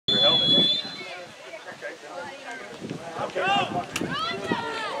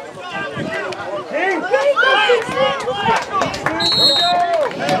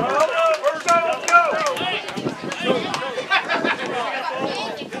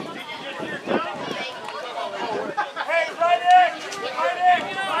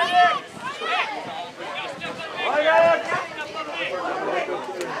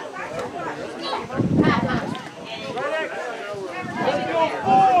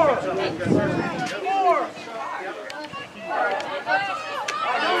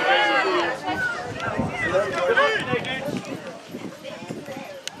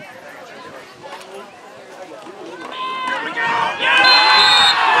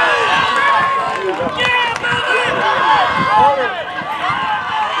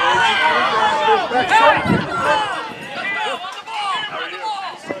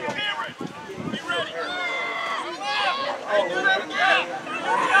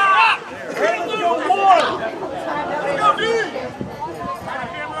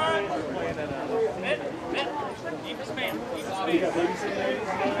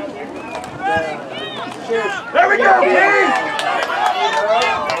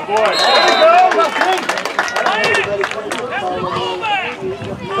boy.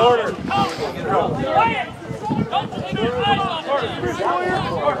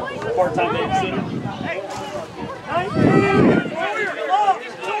 Part-time babysitter.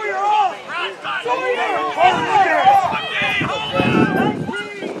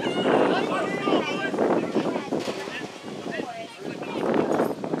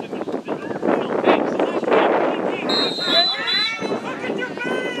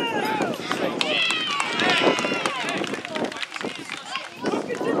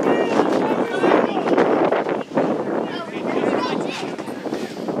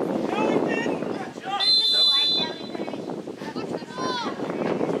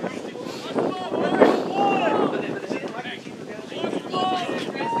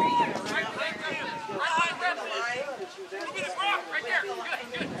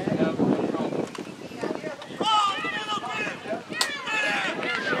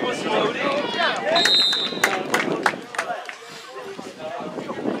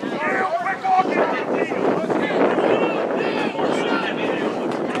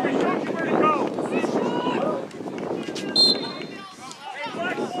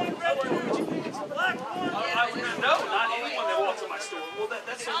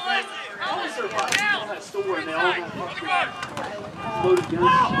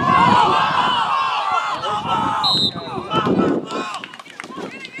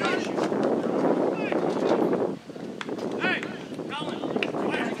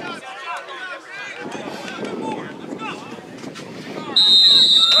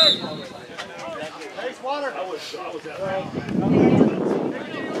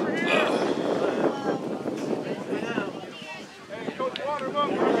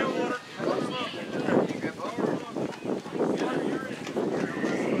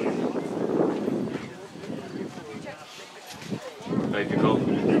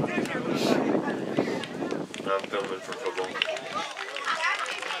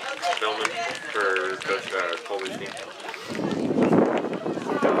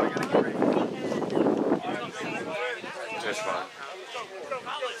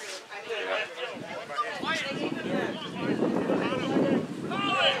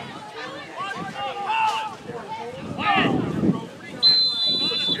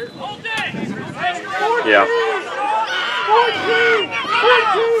 Yeah.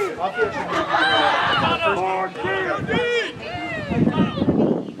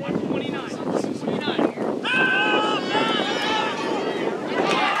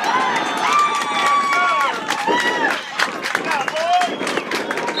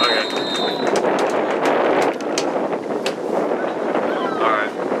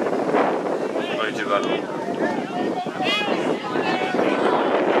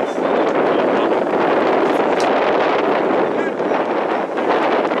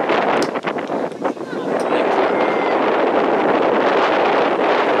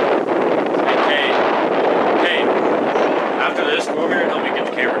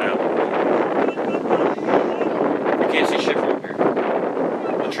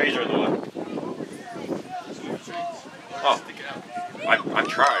 I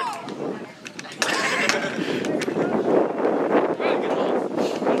tried.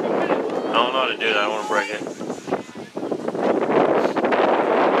 I don't know how to do that. I want to break it.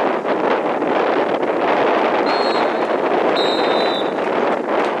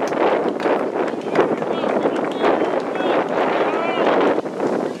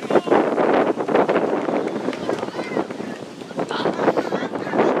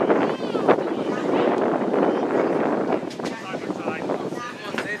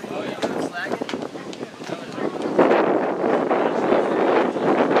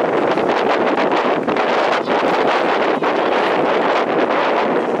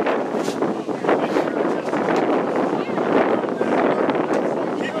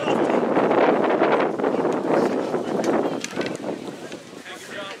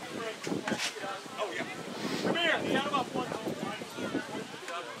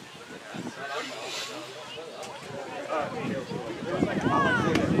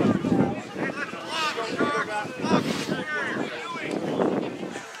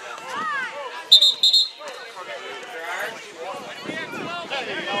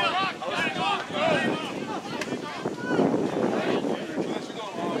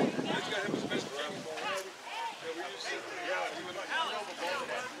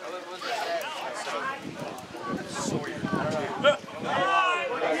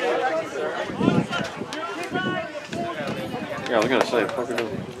 Yeah, I was gonna say, fucking do.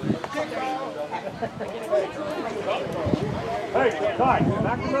 Hey, Ty,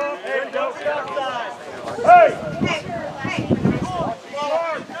 back him up. Hey, go, stop, Ty. Hey! Hey!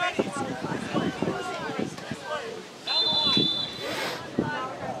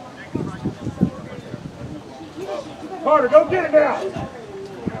 Carter, go get it now.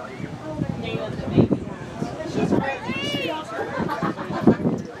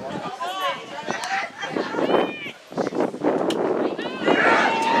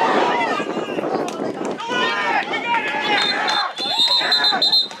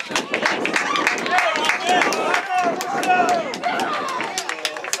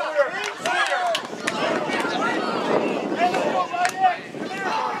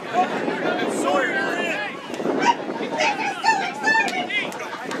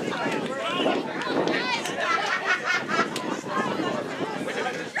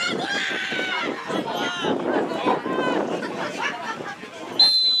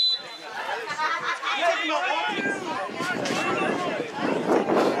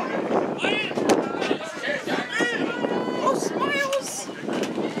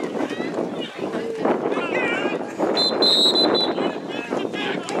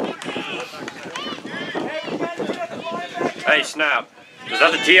 Hey, Snap. Is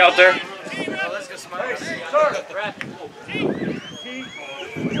that the tee out there? Let's go smile.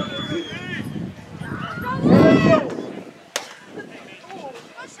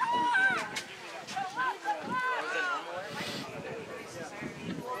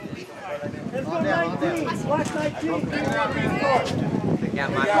 Black 19. Yeah,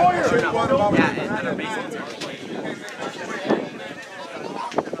 mine. Yeah, and a baseball.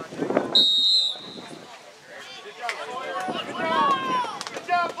 Good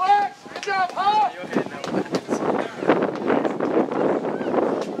job, Black. Good job, Hawk.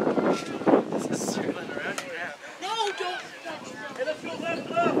 No, don't. Hey, let's go left,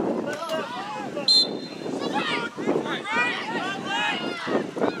 left.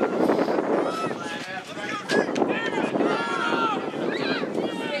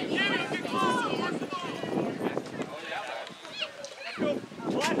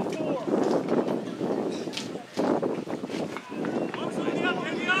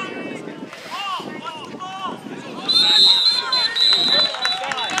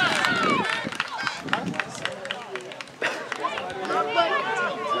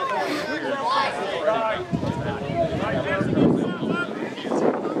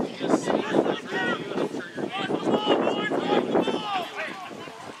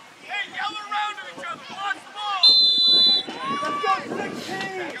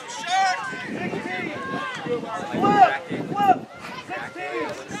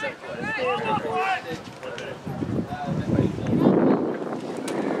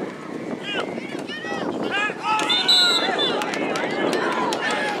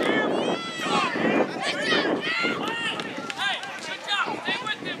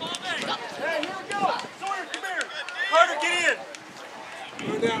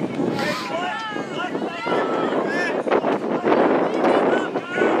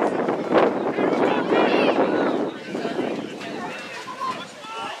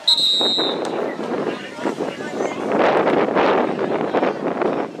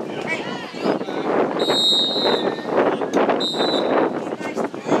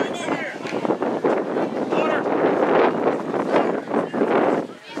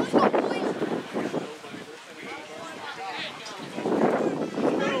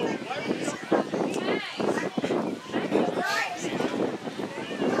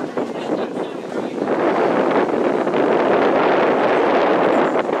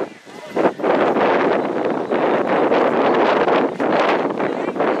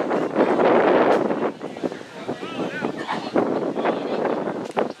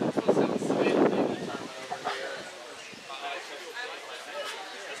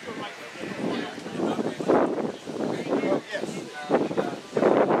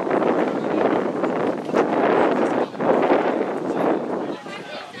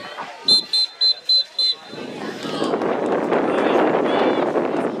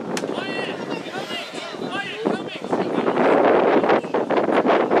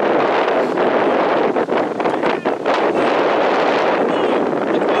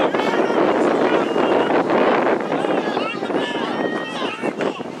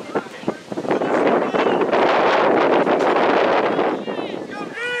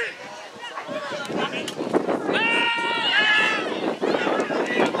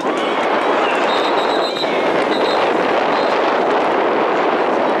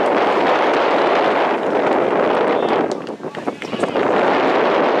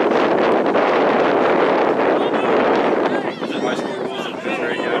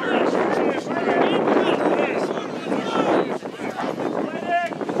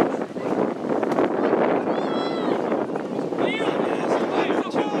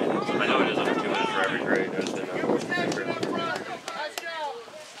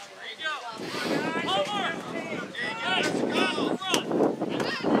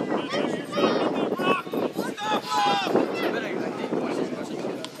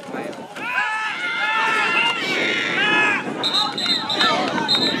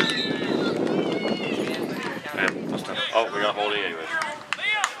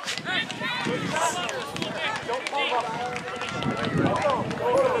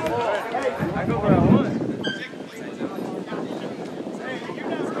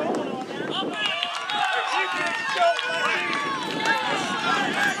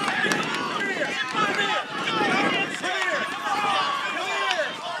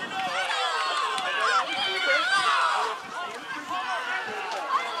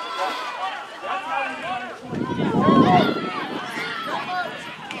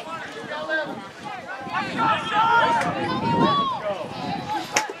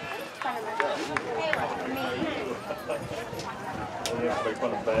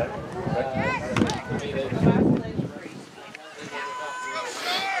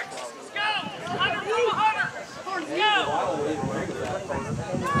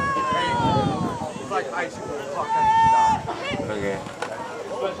 Okay.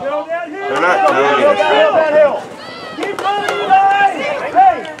 They're not telling me to downhill. Keep running, guys!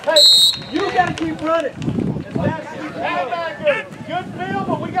 Hey, you gotta keep running. Good field,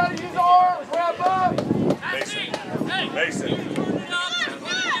 but we gotta use our arms. Wrap up. Mason.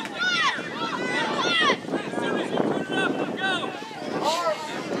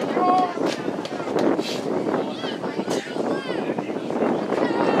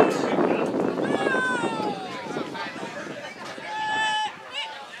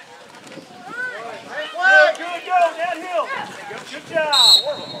 Good job.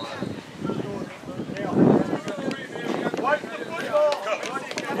 Watch the football.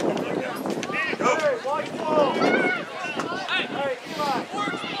 Hey, watch the ball. Hey, Eli.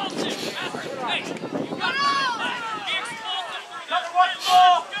 Hey, you got to be explosive. Watch the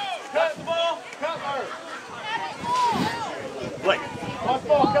ball. Cut the ball. Cut her. Blake. Watch the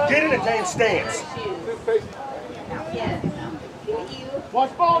ball, cut. Get in a damn stance.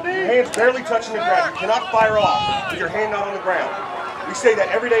 Watch the ball, D. Hands barely touching the ground. You cannot fire off with your hand not on the ground. We say that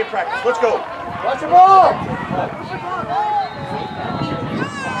every day in practice. Let's go. Watch the ball.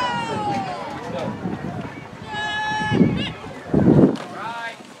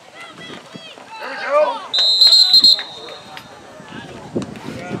 There we go.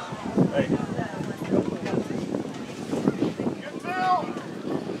 Hey. Good fill.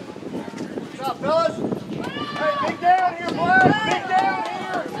 What's up, fellas? Hey, big down here, Black. Big down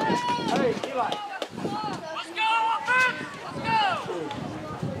here. Hey, Eli. Let's go, offense. Let's go.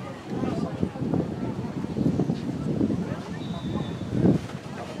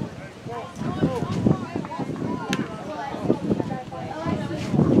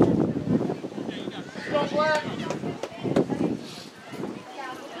 Let's go, Black.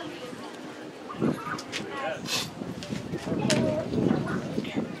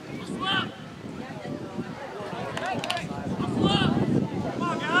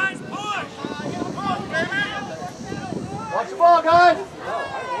 Watch the ball, guys.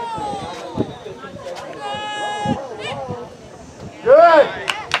 Good.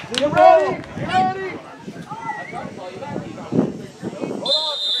 Get ready. Get ready. Hold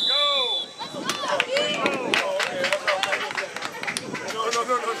on. No.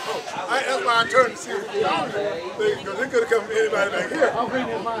 That's why I turned to see what you're doing. Because it could have come from anybody back here. I'm reading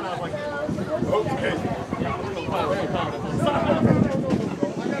his mind. I was like, Okay. I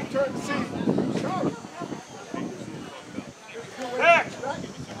got to turn to see. Sure. back.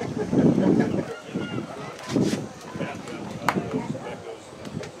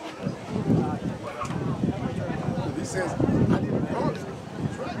 He says